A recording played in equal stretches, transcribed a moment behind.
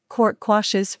Court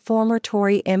quashes former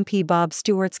Tory MP Bob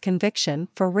Stewart's conviction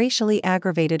for racially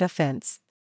aggravated offence.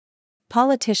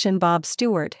 Politician Bob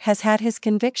Stewart has had his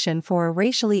conviction for a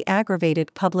racially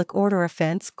aggravated public order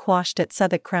offence quashed at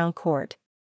Southwark Crown Court.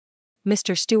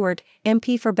 Mr. Stewart,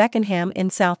 MP for Beckenham in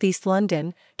southeast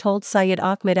London, told Syed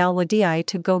Ahmed Al-Wadi'i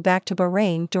to go back to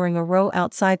Bahrain during a row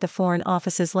outside the Foreign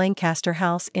Office's Lancaster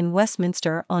House in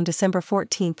Westminster on December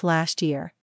 14 last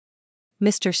year.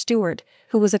 Mr. Stewart,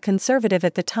 who was a Conservative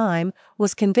at the time,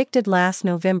 was convicted last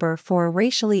November for a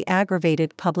racially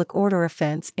aggravated public order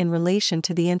offence in relation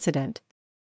to the incident.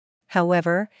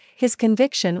 However, his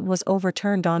conviction was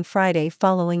overturned on Friday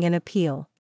following an appeal.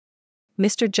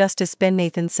 Mr. Justice Ben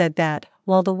Nathan said that,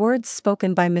 while the words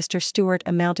spoken by Mr. Stewart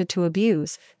amounted to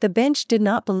abuse, the bench did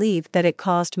not believe that it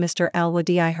caused Mr.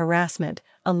 Al-Wadi'i harassment,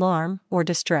 alarm, or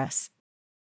distress.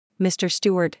 Mr.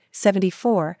 Stewart,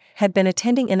 74, had been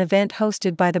attending an event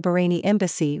hosted by the Bahraini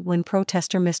embassy when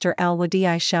protester Mr.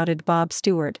 Al-Wadi'i shouted Bob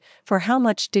Stewart, "For how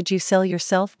much did you sell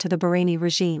yourself to the Bahraini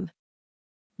regime?"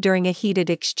 During a heated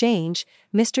exchange,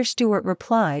 Mr. Stewart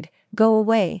replied, "Go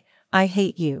away, I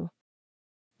hate you.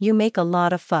 You make a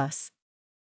lot of fuss.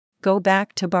 Go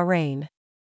back to Bahrain."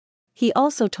 He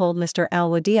also told Mr.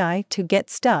 Al-Wadi'i to get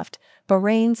stuffed,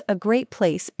 Bahrain's a great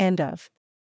place, end of.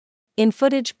 In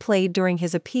footage played during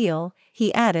his appeal,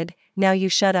 he added, "Now you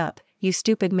shut up, you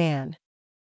stupid man."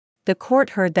 The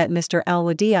court heard that Mr.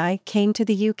 Al-Wadi'i came to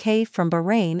the UK from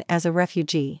Bahrain as a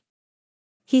refugee.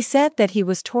 He said that he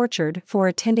was tortured for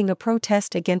attending a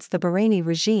protest against the Bahraini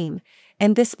regime,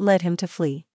 and this led him to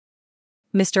flee.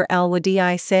 Mr.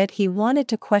 Al-Wadi'i said he wanted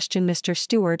to question Mr.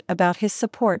 Stewart about his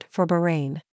support for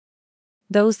Bahrain.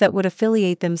 "Those that would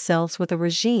affiliate themselves with a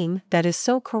regime that is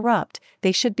so corrupt,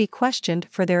 they should be questioned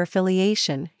for their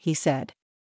affiliation," he said.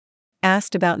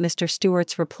 Asked about Mr.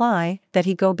 Stewart's reply that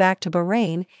he go back to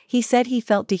Bahrain, he said he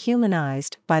felt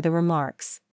dehumanized by the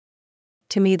remarks.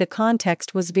 "To me the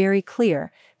context was very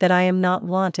clear, that I am not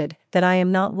wanted, that I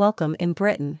am not welcome in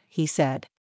Britain," he said.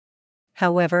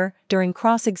 However, during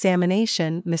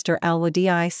cross-examination, Mr.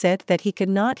 Al-Wadi'i said that he could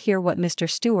not hear what Mr.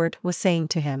 Stewart was saying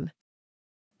to him.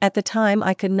 "At the time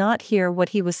I could not hear what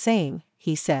he was saying,"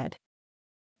 he said.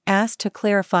 Asked to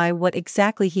clarify what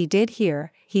exactly he did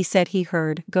hear, he said he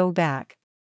heard, "Go back."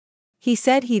 He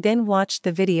said he then watched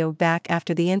the video back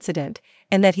after the incident,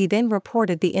 and that he then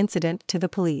reported the incident to the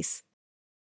police.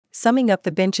 Summing up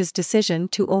the bench's decision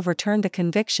to overturn the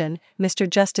conviction, Mr.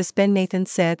 Justice Ben Nathan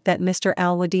said that Mr.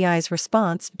 Al-Wadi'i's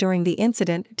response during the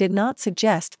incident did not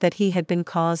suggest that he had been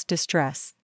caused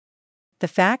distress. The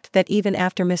fact that even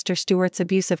after Mr. Stewart's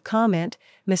abusive comment,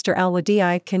 Mr.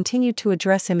 Al-Wadi'i continued to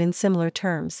address him in similar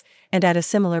terms, and at a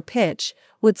similar pitch,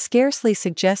 would scarcely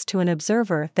suggest to an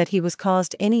observer that he was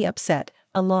caused any upset,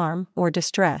 alarm, or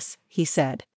distress, he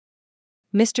said.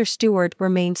 Mr. Stewart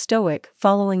remained stoic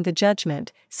following the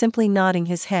judgment, simply nodding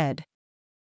his head.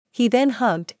 He then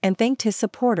hugged and thanked his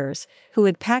supporters, who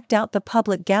had packed out the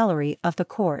public gallery of the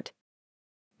court.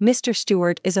 Mr.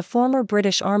 Stewart is a former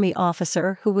British Army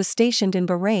officer who was stationed in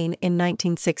Bahrain in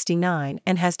 1969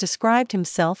 and has described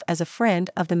himself as a friend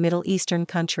of the Middle Eastern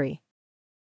country.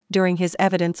 During his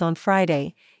evidence on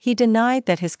Friday, he denied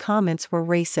that his comments were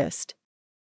racist.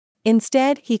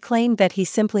 Instead, he claimed that he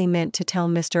simply meant to tell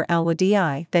Mr.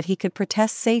 Al-Wadi'i that he could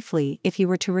protest safely if he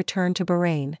were to return to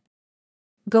Bahrain.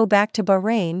 "Go back to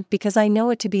Bahrain because I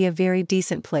know it to be a very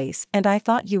decent place and I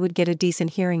thought you would get a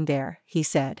decent hearing there," he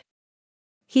said.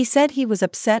 He said he was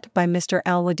upset by Mr.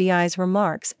 Al-Wadi'i's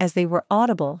remarks as they were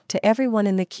audible to everyone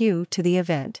in the queue to the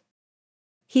event.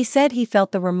 He said he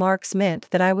felt the remarks meant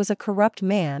that I was a corrupt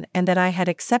man and that I had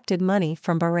accepted money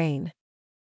from Bahrain.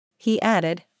 He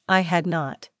added, "I had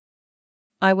not.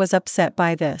 I was upset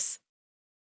by this."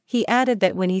 He added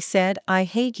that when he said, "I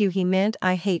hate you," he meant,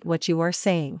 "I hate what you are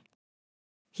saying."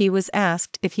 He was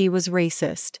asked if he was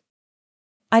racist.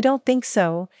 "I don't think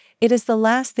so, it is the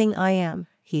last thing I am,"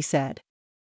 he said.